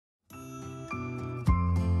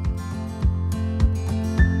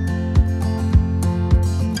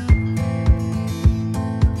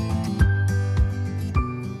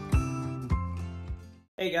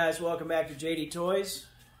Hey guys, welcome back to JD Toys.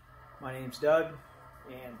 My name's Doug,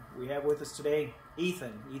 and we have with us today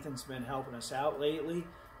Ethan. Ethan's been helping us out lately,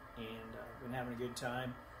 and been having a good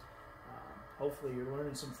time. Hopefully you're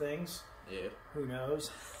learning some things. Yeah. Who knows?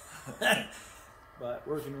 But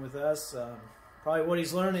working with us, probably what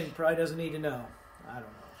he's learning probably doesn't need to know. I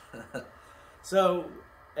don't know. So,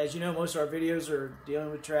 as you know, most of our videos are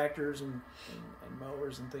dealing with tractors and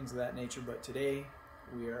mowers and things of that nature, but today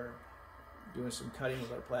we are doing some cutting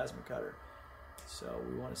with our plasma cutter. So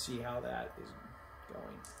we want to see how that is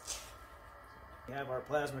going. We have our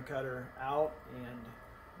plasma cutter out and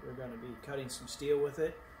we're going to be cutting some steel with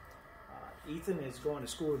it. Ethan is going to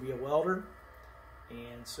school to be a welder,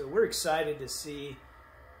 and so we're excited to see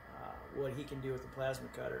what he can do with the plasma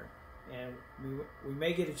cutter. And we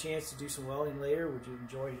may get a chance to do some welding later. Would you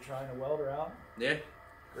enjoy trying a welder out? Yeah.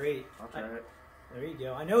 Great. I'll try it. There you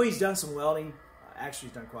go. I know he's done some welding. Actually,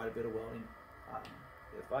 he's done quite a bit of welding.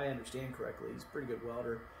 If I understand correctly, he's a pretty good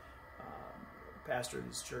welder. Pastor of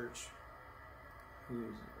his church.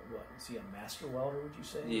 Who's what? Is he a master welder? Would you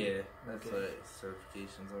say? Yeah, that's what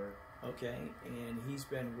certifications are. Okay, and he's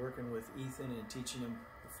been working with Ethan and teaching him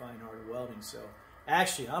the fine art of welding. So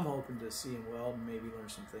actually, I'm hoping to see him weld and maybe learn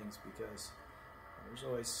some things, because there's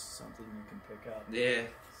always something you can pick up. Yeah.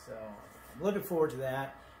 So I'm looking forward to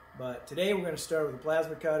that. But today we're going to start with a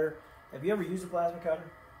plasma cutter. Have you ever used a plasma cutter?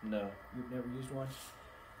 No. You've never used one?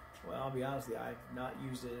 Well, I'll be honest with you, I've not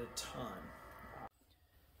used it a ton.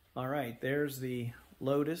 All right, there's the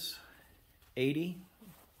Lotos 80.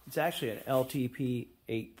 It's actually an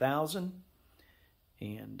LTP8000,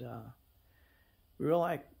 and we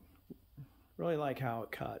really like how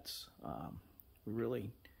it cuts. We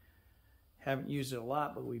really haven't used it a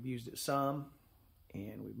lot, but we've used it some,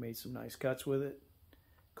 and we've made some nice cuts with it.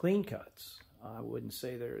 Clean cuts. I wouldn't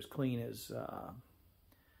say they're as clean as a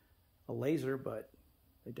laser, but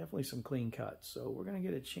they're definitely some clean cuts. So we're going to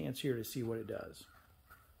get a chance here to see what it does.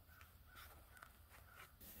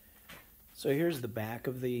 So here's the back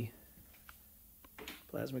of the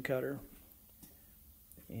plasma cutter,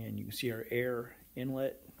 and you can see our air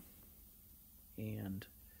inlet, and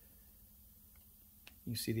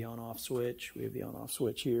you see the on-off switch. We have the on-off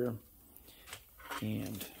switch here,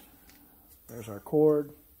 and there's our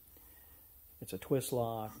cord. It's a twist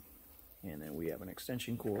lock, and then we have an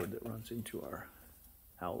extension cord that runs into our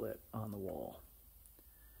outlet on the wall.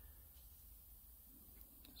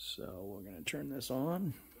 So we're going to turn this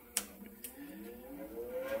on.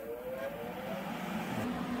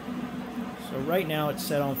 So right now it's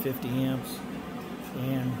set on 50 amps,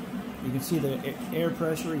 and you can see the air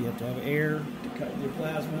pressure. You have to have air to cut your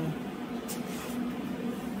plasma.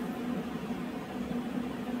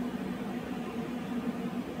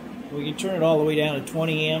 We can turn it all the way down to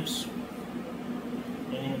 20 amps,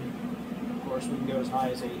 and of course we can go as high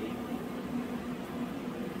as 80.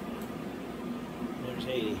 There's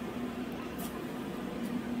 80.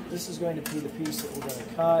 This is going to be the piece that we're going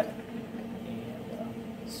to cut, and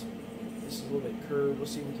this is a little bit curved. We'll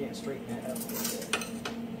see if we can't straighten that up a little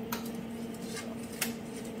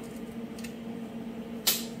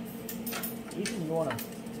bit. Ethan, you want to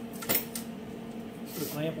put a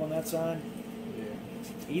clamp on that side?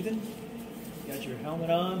 Ethan, you got your helmet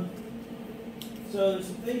on. So there's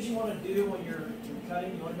some things you want to do when you're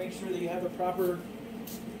cutting. You want to make sure that you have a proper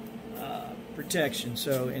protection.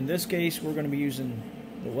 So in this case, we're going to be using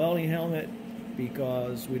the welding helmet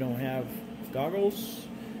because we don't have goggles,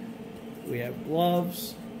 we have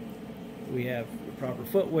gloves, we have the proper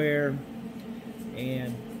footwear,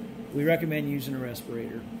 and we recommend using a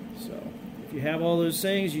respirator. So if you have all those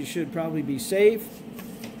things, you should probably be safe.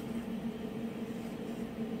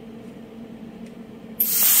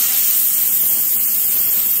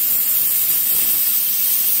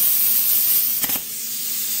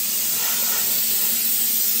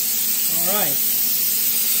 Alright,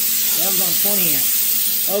 that was on 20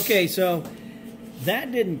 amps. Okay, so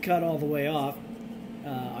that didn't cut all the way off.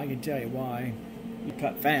 I can tell you why. You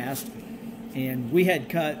cut fast. And we had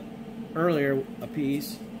cut earlier a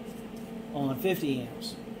piece on 50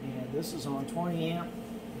 amps. And this is on 20 amp.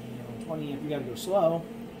 And on 20 amp you gotta go slow.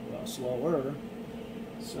 Well, slower.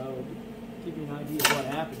 So, to give you an idea of what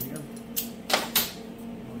happened here.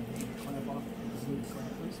 Clamp off. Remove the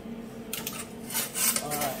clamp, please.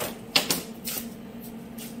 Alright.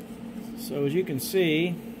 So as you can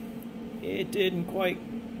see, it didn't quite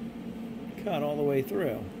cut all the way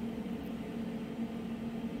through.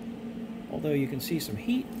 Although you can see some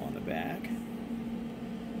heat on the back,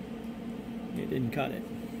 it didn't cut it.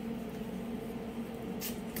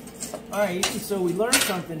 Alright, so we learned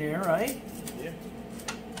something there, right? Yeah.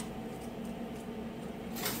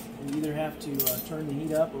 you either have to turn the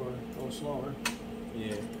heat up or go slower.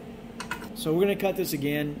 Yeah. So we're going to cut this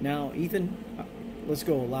again. Now, Ethan, let's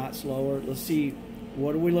go a lot slower. Let's see,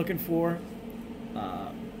 what are we looking for?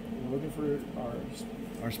 We're looking for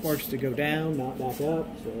our sparks to go down, not back up.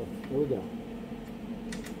 So here we go.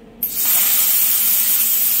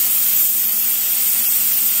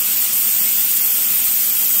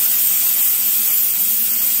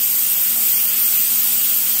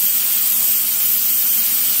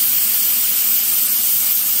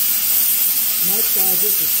 Might try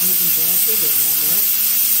just a smidgen faster, but not much.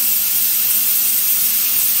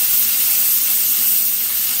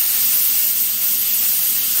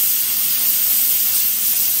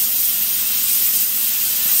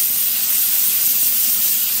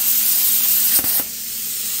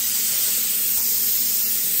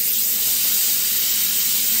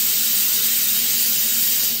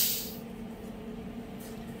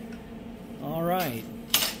 All right,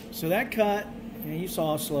 so that cut, you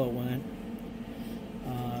saw how slow it went.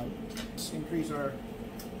 Let's increase our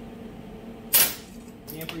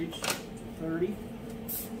amperage to 30.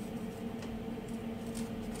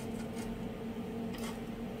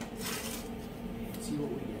 And see what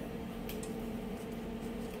we get.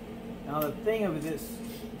 Now the thing of this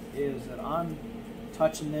is that I'm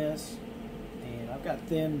touching this, and I've got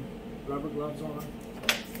thin rubber gloves on,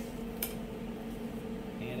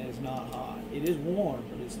 and it is not hot. It is warm,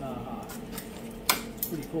 but it's not hot. It's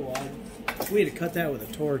pretty cool. If we had to cut that with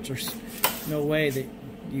a torch, there's no way that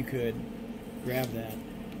you could grab that.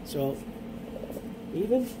 So,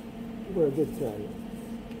 even, we're a good cut.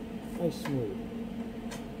 Nice smooth.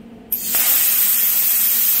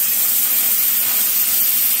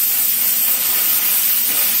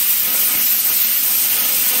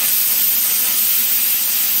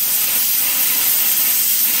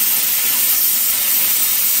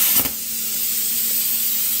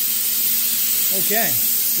 Okay.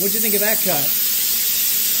 What'd you think of that cut?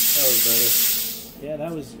 That was better. Yeah,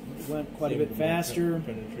 went quite a bit faster.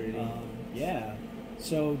 Penetrating. Yeah.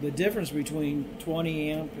 So the difference between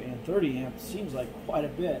 20 amp and 30 amp seems like quite a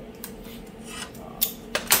bit.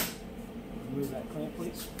 Remove that clamp,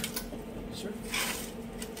 please. Thank you, sir.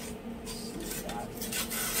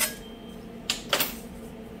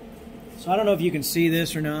 So I don't know if you can see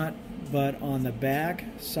this or not, but on the back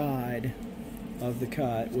side of the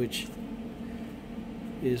cut, which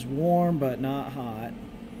is warm but not hot,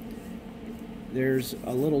 there's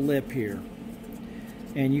a little lip here,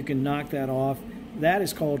 and you can knock that off. That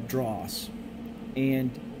is called dross,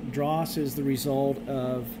 and dross is the result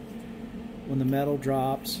of when the metal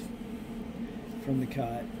drops from the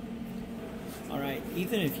cut. All right,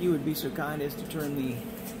 Ethan, if you would be so kind as to turn the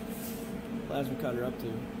plasma cutter up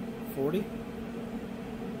to 40.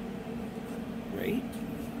 Great.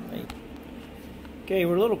 Okay,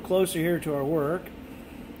 we're a little closer here to our work.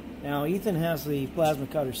 Now, Ethan has the plasma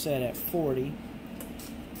cutter set at 40,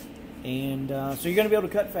 and so you're going to be able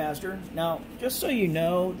to cut faster. Now, just so you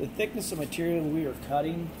know, the thickness of material we are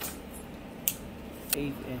cutting,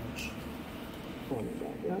 1/8 inch. Pull it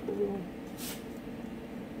back up a little.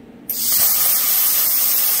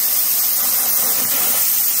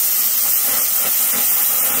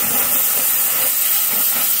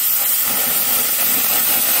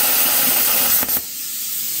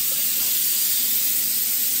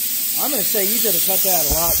 I'm going to say you could have cut that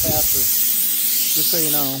a lot faster, just so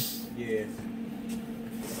you know. Yeah.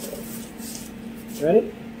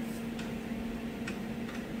 Ready?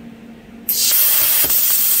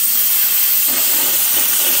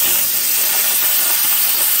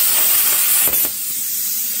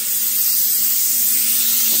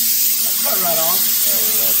 Cut right off. Oh,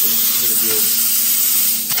 that's really good.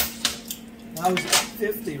 That was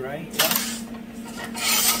 50, right? Yeah.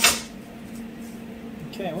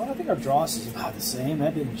 Okay, well, I think our dross is about the same.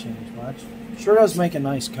 That didn't change much. Sure does make a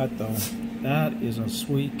nice cut, though. That is a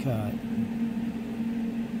sweet cut.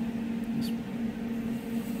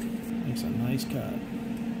 Makes a nice cut.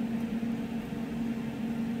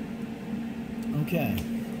 Okay.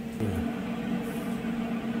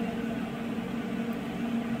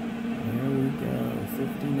 There we go.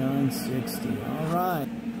 5960. All right.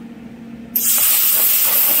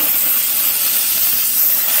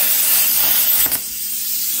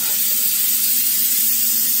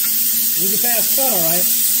 It was a fast cut, all right.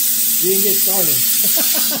 We didn't get started.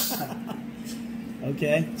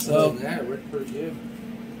 Okay, so that worked pretty good.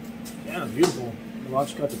 Yeah, it was beautiful.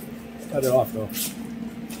 Watch cut it off though.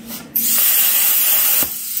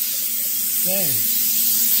 Okay,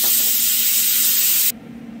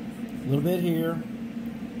 a little bit here,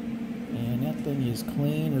 and that thing is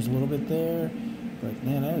clean. There's a little bit there, but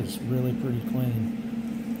man, that is really pretty clean.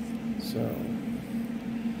 So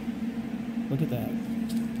look at that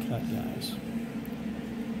cut, guys.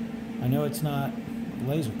 I know it's not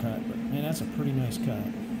laser cut, but man, that's a pretty nice cut.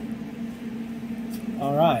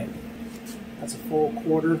 All right, that's a full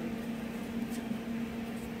quarter.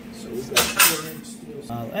 So we've got 1/4 steel.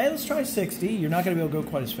 Hey, let's try 60. You're not going to be able to go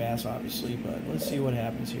quite as fast, obviously, but let's see what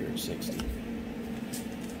happens here at 60.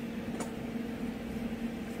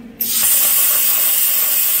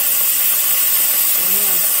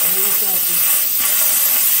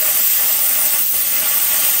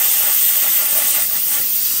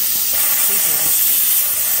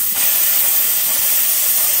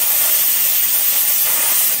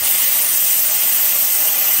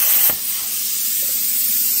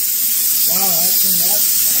 Wow, that turned out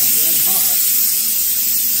red hot.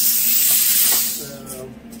 So,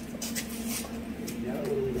 yeah, what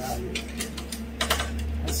do we got here?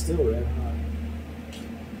 That's still red hot.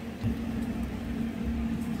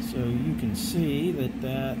 So you can see that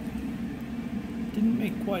that didn't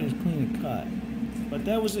make quite as clean a cut. But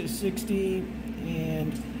that was at 60,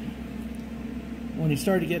 and when he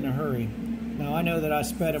started to get in a hurry. Now I know that I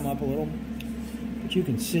sped him up a little, but you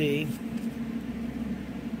can see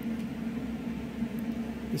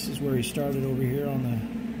this is where he started over here on the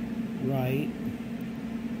right,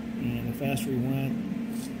 and the faster he went,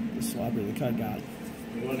 the sloppier the cut got.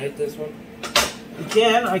 You want to hit this one? You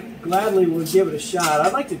can. I gladly would give it a shot.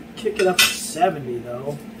 I'd like to kick it up to 70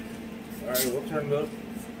 though. Alright, we'll turn it up.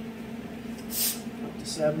 Up to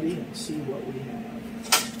 70 and see what we have.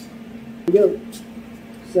 Here we go.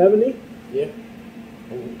 70? Yeah.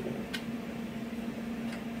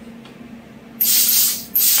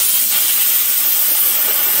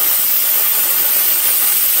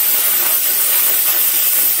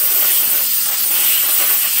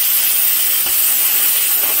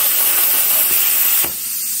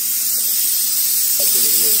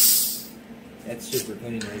 That's super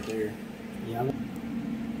clean right there. Yeah. Look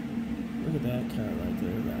at that cut right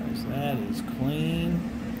there, guys. That is clean.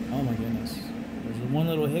 Oh my goodness. There's one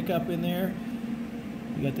little hiccup in there.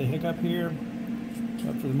 You got the hiccup here.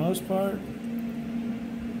 But for the most part,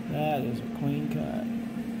 that is a clean cut.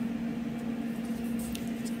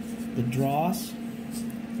 The dross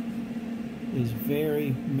is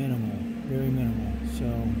very minimal. Very minimal. So,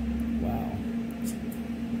 wow.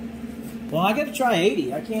 Well, I got to try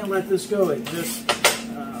 80. I can't let this go at just.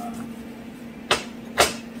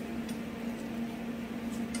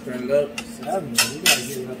 Turn it up. 70. We got to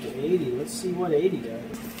get it up to 80. Let's see what 80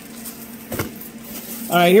 does.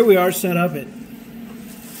 All right, here we are set up at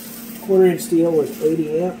 1/4 inch steel with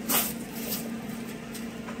 80 amp.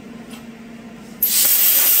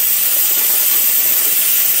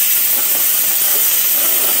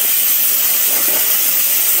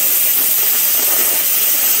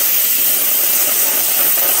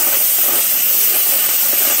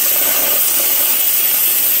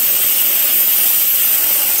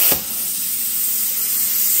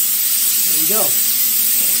 Go.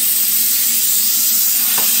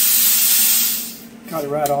 Cut it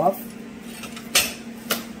right off.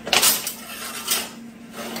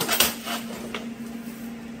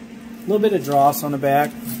 A little bit of dross on the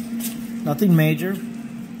back. Nothing major,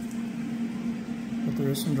 but there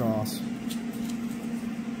is some dross.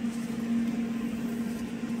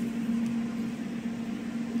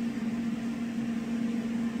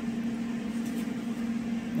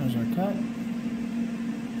 There's our cut.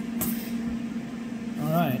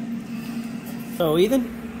 Alright. So, Ethan,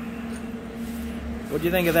 what do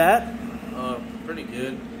you think of that? Pretty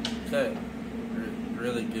good. Cut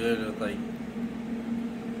really good with like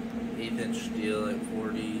 1/8 inch steel at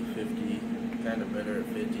 40, 50, kind of better at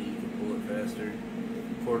 50, you can pull it faster.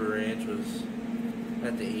 1/4 inch was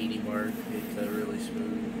at the 80 mark, it cut really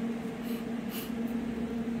smooth.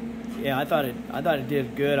 Yeah, I thought it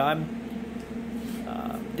did good. I'm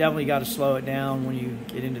definitely got to slow it down when you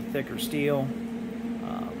get into thicker steel.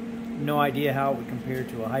 No idea how it would compare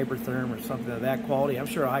to a Hypertherm or something of that quality. I'm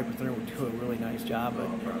sure a Hypertherm would do a really nice job, but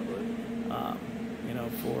Probably. you know,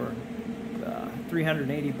 for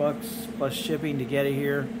 $380 plus shipping to get it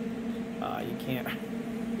here, you can't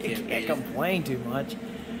complain too much.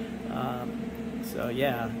 So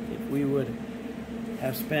yeah, if we would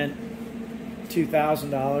have spent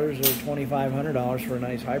 $2,000 or $2,500 for a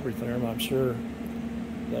nice Hypertherm, I'm sure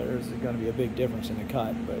there's going to be a big difference in the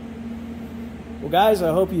cut. But well, guys,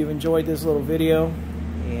 I hope you've enjoyed this little video,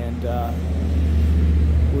 and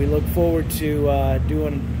we look forward to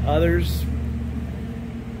doing others.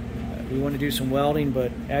 We want to do some welding,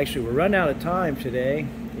 but actually we're running out of time today.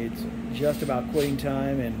 It's just about quitting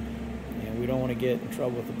time, and we don't want to get in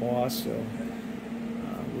trouble with the boss, so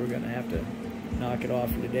we're going to have to knock it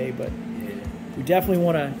off for today. But Yeah. we definitely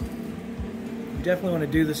want to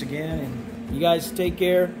do this again. And you guys take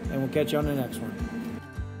care, and we'll catch you on the next one.